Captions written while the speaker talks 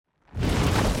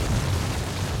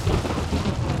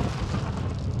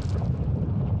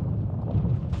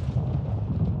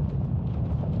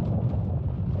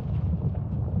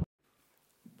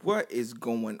What is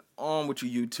going on with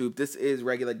you, YouTube? This is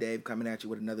Regular Dave coming at you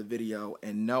with another video.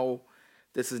 And no,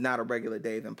 this is not a Regular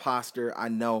Dave imposter. I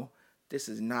know this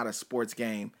is not a sports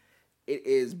game. It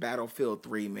is Battlefield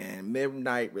 3, man.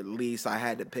 Midnight release. I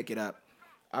had to pick it up.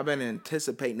 I've been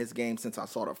anticipating this game since I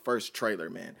saw the first trailer,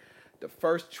 man. The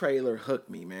first trailer hooked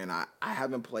me, man. I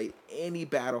haven't played any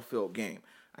Battlefield game.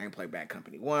 I ain't played Bad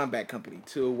Company 1, Bad Company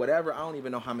 2, whatever. I don't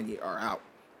even know how many are out.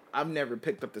 I've never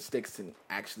picked up the sticks and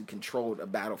actually controlled a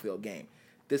Battlefield game.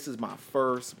 This is my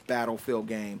first Battlefield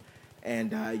game,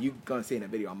 and you're going to see in the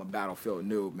video I'm a Battlefield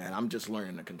noob, man. I'm just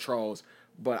learning the controls,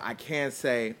 but I can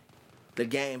say the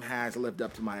game has lived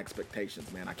up to my expectations,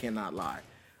 man. I cannot lie.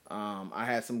 I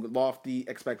had some lofty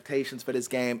expectations for this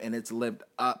game, and it's lived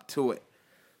up to it.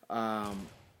 Yeah,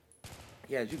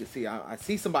 as you can see, I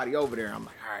see somebody over there. I'm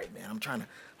like, all right, man,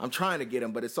 I'm trying to get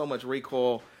him, but it's so much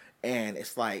recoil. And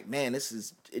it's like, man,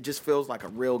 it just feels like a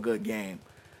real good game.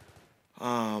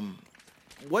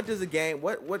 What does the game,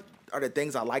 what are the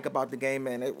things I like about the game,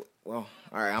 man? Well,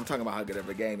 all right, I'm talking about how good of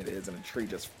a game it is, and a tree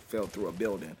just fell through a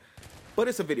building. But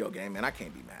it's a video game, man. I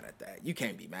can't be mad at that. You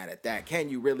can't be mad at that. Can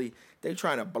you really? They're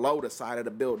trying to blow the side of the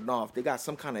building off. They got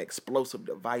some kind of explosive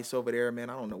device over there,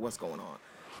 man. I don't know what's going on.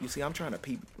 You see, I'm trying to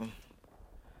peep.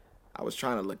 I was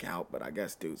trying to look out, but I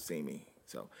guess dude see me.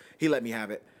 So he let me have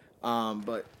it.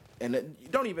 And you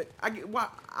don't even,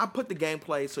 I put the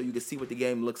gameplay so you can see what the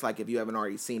game looks like if you haven't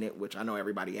already seen it, which I know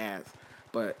everybody has.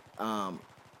 But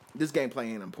this gameplay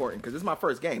ain't important because this is my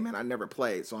first game, man. I never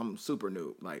played, so I'm super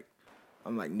noob.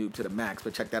 I'm like noob to the max.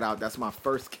 But check that out. That's my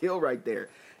first kill right there.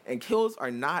 And kills are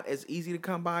not as easy to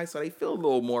come by, so they feel a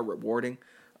little more rewarding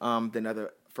than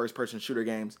other first-person shooter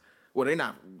games. Well, they're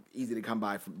not easy to come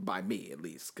by me, at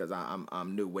least, because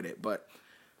I'm new with it. But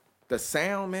the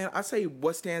sound, man, I say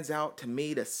what stands out to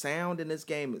me, the sound in this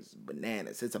game is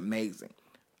bananas. It's amazing.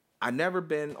 I've never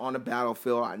been on a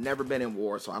battlefield. I've never been in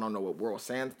war, so I don't know what war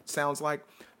sounds like.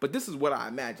 But this is what I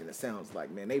imagine it sounds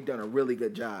like, man. They've done a really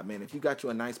good job, man. If you got you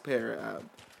a nice pair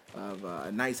of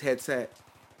a nice headset,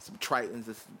 some Tritons,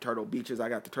 some Turtle Beaches. I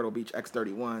got the Turtle Beach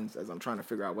X31s as I'm trying to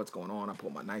figure out what's going on. I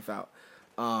pulled my knife out.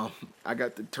 I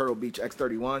got the Turtle Beach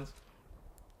X31s.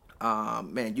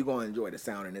 Man, you're going to enjoy the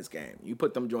sound in this game. You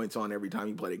put them joints on every time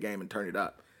you play the game and turn it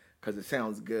up because it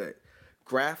sounds good.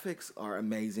 Graphics are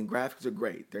amazing. Graphics are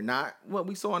great. They're not what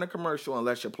we saw in a commercial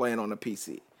unless you're playing on a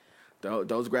PC.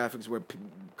 Those graphics were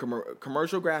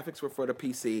commercial graphics were for the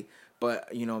PC,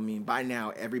 but you know what I mean, by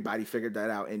now everybody figured that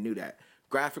out and knew that.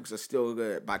 Graphics are still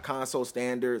good. By console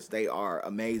standards, they are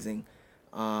amazing.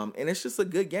 And it's just a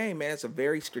good game, man. It's a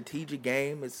very strategic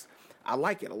game. I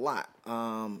like it a lot.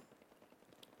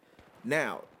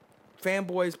 Now,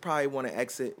 fanboys probably want to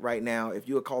exit right now. If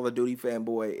you're a Call of Duty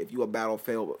fanboy, if you're a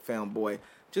Battlefield fanboy,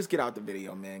 just get out the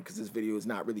video, man, because this video is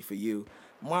not really for you.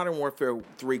 Modern Warfare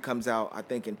 3 comes out, I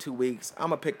think, in 2 weeks. I'm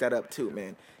going to pick that up too,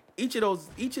 man. Each of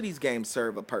these games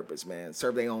serve a purpose, man.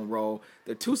 Serve their own role.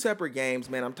 They're two separate games,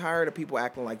 man. I'm tired of people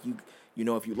acting like you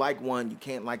know, if you like one, you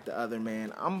can't like the other,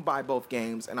 man. I'm going to buy both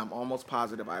games, and I'm almost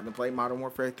positive. I haven't played Modern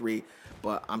Warfare 3,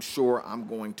 but I'm sure I'm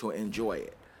going to enjoy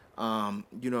it.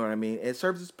 You know what I mean? It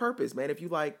serves its purpose, man. If you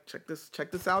like, check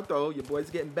this out though. Your boy's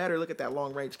getting better. Look at that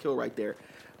long range kill right there.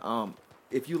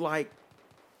 If you like,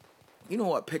 you know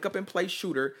what, pick up and play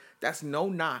shooter, that's no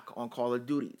knock on Call of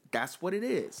Duty. That's what it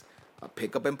is. A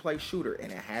pick up and play shooter,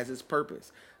 and it has its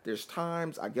purpose. There's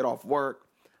times I get off work,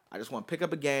 I just want to pick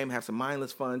up a game, have some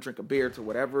mindless fun, drink a beer to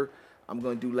whatever I'm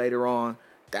going to do later on.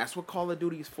 That's what Call of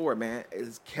Duty is for, man.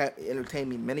 It's kept entertaining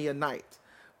me many a night.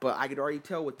 But I could already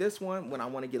tell with this one, when I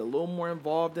want to get a little more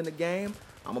involved in the game,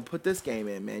 I'm going to put this game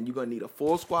in, man. You're going to need a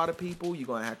full squad of people. You're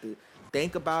going to have to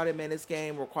think about it, man. This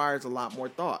game requires a lot more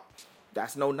thought.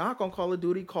 That's no knock on Call of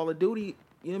Duty. Call of Duty,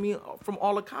 you know what I mean? From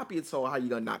all the copies, so how you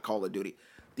going to knock Call of Duty?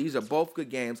 These are both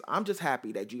good games. I'm just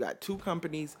happy that you got two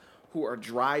companies who are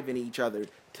driving each other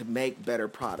to make better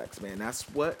products, man. That's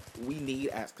what we need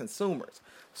as consumers.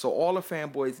 So all the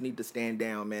fanboys need to stand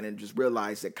down, man, and just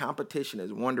realize that competition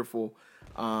is wonderful.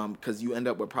 Because you end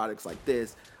up with products like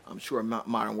this. I'm sure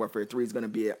Modern Warfare 3 is going to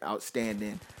be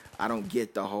outstanding. I don't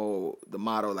get the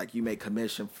motto, like you make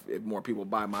commission if more people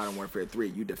buy Modern Warfare 3.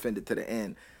 You defend it to the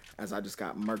end, as I just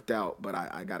got murked out, but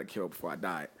I got a kill before I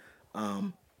died.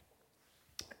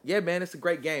 Yeah, man, it's a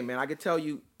great game, man. I can tell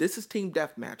you, this is Team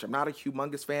Deathmatch. I'm not a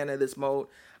humongous fan of this mode.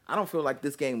 I don't feel like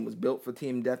this game was built for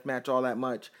Team Deathmatch all that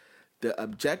much. The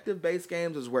objective-based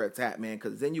games is where it's at, man,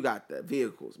 because then you got the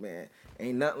vehicles, man.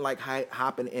 Ain't nothing like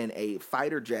hopping in a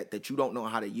fighter jet that you don't know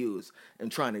how to use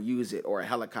and trying to use it, or a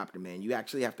helicopter, man. You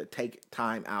actually have to take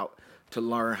time out to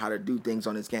learn how to do things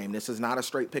on this game. This is not a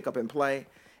straight pick up and play.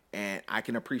 and I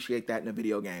can appreciate that in a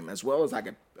video game as well as I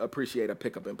can appreciate a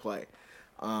pick up and play.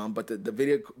 But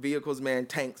the vehicles, man,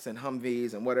 tanks and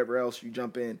Humvees and whatever else you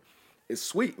jump in, is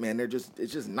sweet, man. It's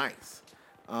just nice.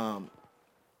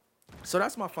 So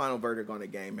that's my final verdict on the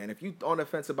game, man. If you on the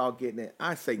fence about getting it,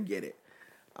 I say get it.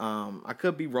 I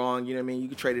could be wrong, you know what I mean? You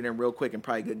could trade it in real quick and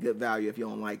probably get good value if you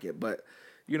don't like it. But,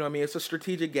 you know what I mean? It's a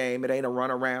strategic game. It ain't a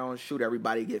run around, shoot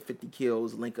everybody, get 50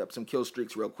 kills, link up some kill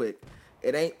streaks real quick.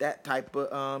 It ain't that type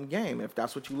of game. If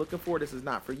that's what you're looking for, this is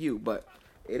not for you. But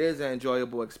it is an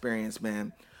enjoyable experience,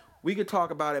 man. We could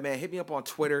talk about it, man. Hit me up on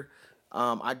Twitter.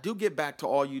 I do get back to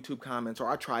all YouTube comments, or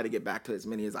I try to get back to as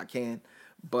many as I can.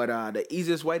 But the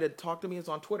easiest way to talk to me is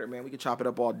on Twitter, man. We can chop it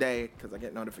up all day because I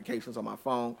get notifications on my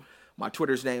phone. My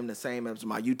Twitter's name the same as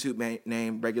my YouTube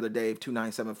name,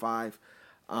 Regulardave2975.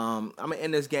 I'm going to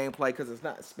end this gameplay because it's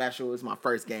not special. It's my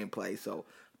first gameplay, so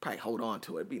probably hold on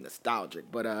to it. Be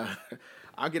nostalgic. But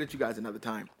I'll get at you guys another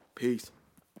time. Peace.